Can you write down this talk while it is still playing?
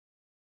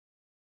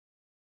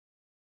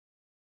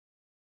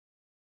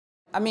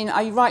I mean,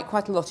 I write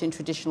quite a lot in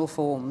traditional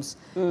forms,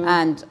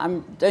 and I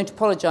don't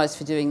apologise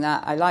for doing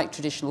that. I like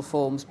traditional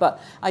forms,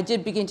 but I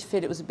did begin to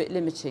feel it was a bit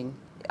limiting.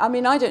 I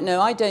mean, I don't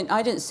know. I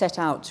didn't set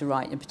out to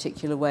write in a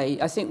particular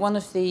way. I think one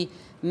of the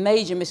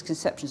major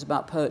misconceptions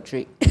about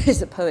poetry is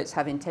that poets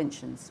have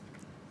intentions.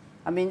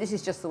 I mean, this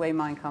is just the way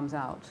mine comes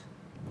out.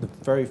 The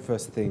very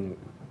first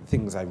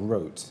things I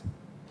wrote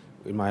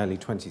in my early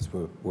 20s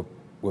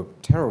were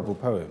terrible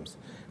poems,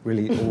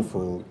 really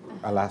awful,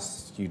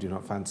 alas, you do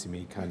not fancy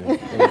me kind of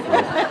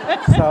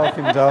awful,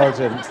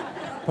 self-indulgent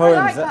poems.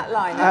 I like that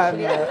line,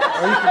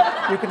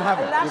 actually. You can have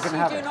it. Alas, you can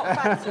have do it. not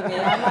fancy me.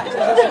 I might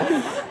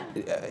just...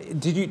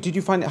 Did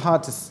you find it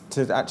hard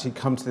to actually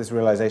come to this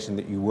realization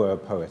that you were a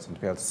poet and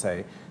to be able to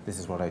say, this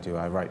is what I do,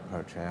 I write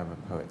poetry, I am a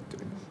poet?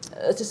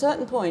 At a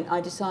certain point,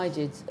 I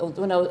decided,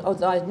 when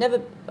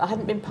I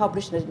hadn't been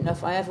published and I didn't know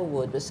if I ever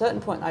would, but at a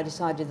certain point I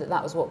decided that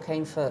that was what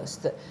came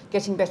first, that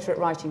getting better at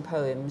writing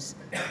poems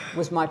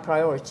was my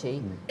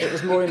priority. It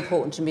was more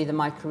important to me than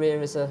my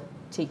career as a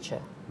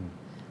teacher.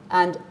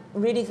 And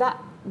really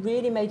that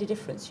really made a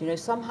difference. You know,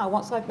 somehow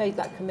once I've made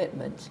that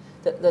commitment,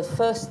 that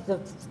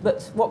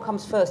but what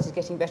comes first is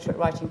getting better at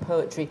writing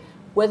poetry,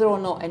 whether or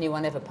not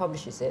anyone ever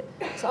publishes it.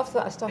 So after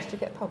that I started to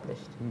get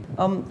published.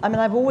 I mean,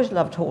 I've always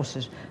loved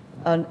horses,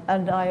 and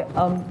I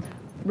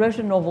wrote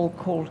a novel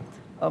called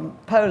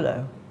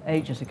Polo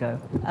ages ago,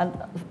 and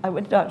I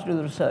went out to do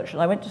the research,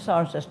 and I went to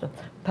Cirencester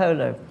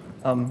Polo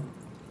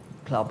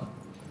Club,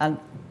 and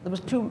there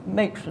was two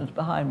matrons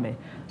behind me,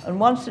 and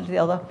one said to the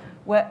other,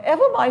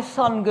 "Wherever my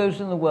son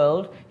goes in the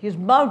world, he is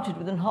mounted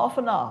within half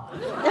an hour."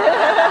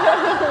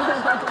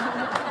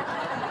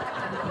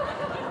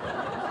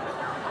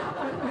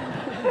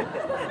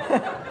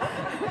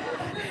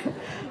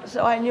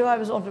 So I knew I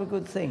was onto a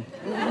good thing.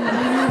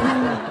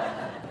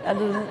 And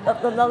there's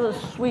another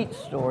sweet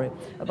story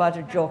about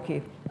a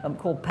jockey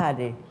called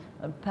Paddy.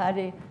 And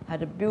Paddy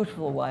had a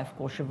beautiful wife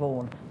called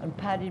Siobhan. And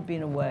Paddy had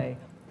been away,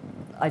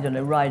 I don't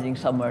know, riding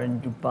somewhere in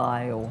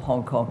Dubai or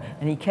Hong Kong.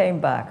 And he came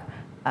back,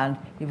 and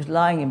he was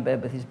lying in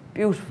bed with his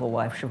beautiful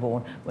wife,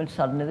 Siobhan, when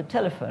suddenly the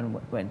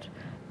telephone went.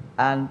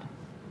 And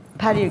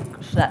Paddy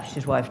snatched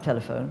his wife's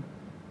telephone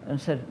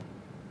and said,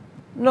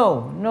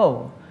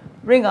 no,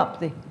 ring up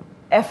the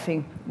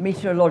effing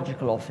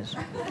meteorological office.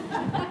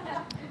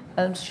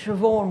 And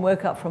Siobhan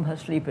woke up from her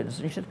sleepiness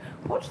and he said,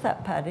 "What's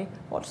that, Paddy?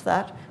 What's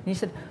that?" And he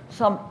said,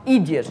 "Some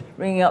idiot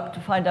ringing up to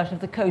find out if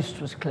the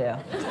coast was clear."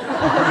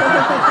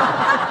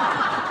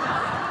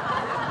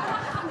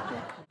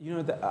 You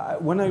know,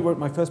 when I wrote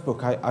my first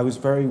book, I was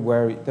very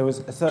wary. There was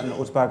a certain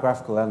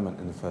autobiographical element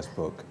in the first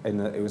book, in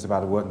that it was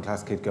about a working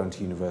class kid going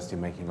to university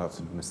and making lots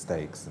of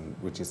mistakes, and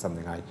which is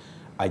something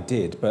I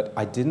did, but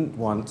I didn't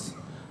want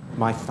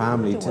my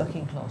family to... A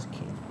working class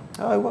kid.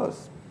 Oh, I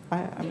was.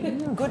 I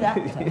mean, good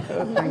actor.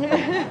 Thank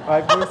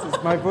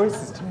you. My voice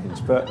has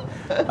changed, but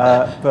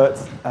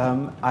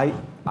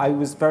I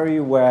was very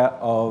aware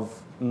of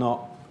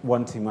not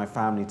wanting my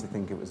family to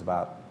think it was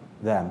about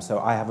them. So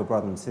I have a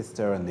brother and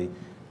sister, and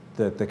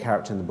the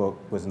character in the book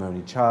was an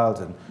only child,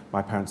 and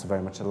my parents are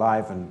very much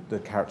alive, and the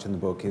character in the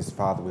book, his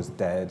father was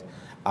dead,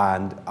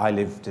 and I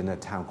lived in a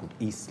town called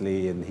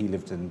Eastleigh, and he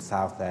lived in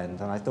Southend,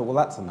 and I thought, well,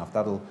 that's enough.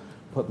 That'll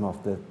put them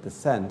off the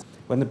scent.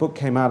 When the book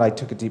came out, I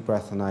took a deep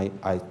breath and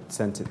I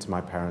sent it to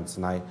my parents,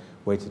 and I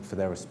waited for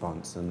their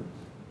response. And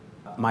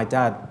my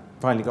dad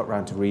finally got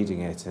round to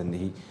reading it, and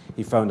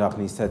he phoned up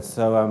and he said,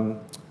 so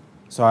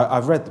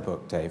I've read the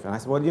book, Dave. And I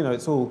said, well,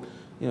 it's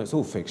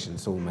all fiction,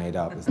 it's all made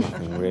up. There's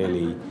nothing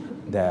really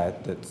there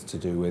that's to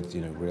do with,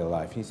 real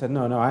life. And he said,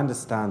 no, I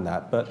understand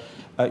that, but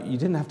you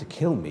didn't have to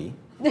kill me.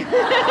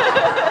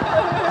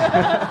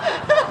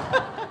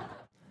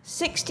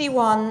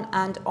 61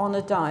 and on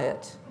a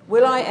diet.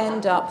 Will I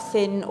end up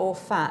thin or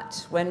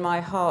fat when my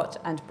heart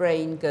and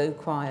brain go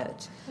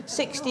quiet?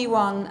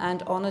 61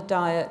 and on a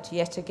diet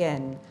yet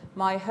again.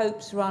 My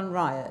hopes run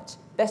riot.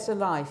 Better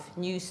life,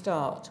 new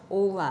start,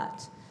 all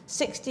that.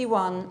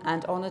 61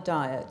 and on a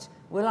diet.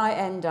 Will I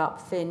end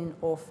up thin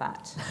or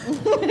fat?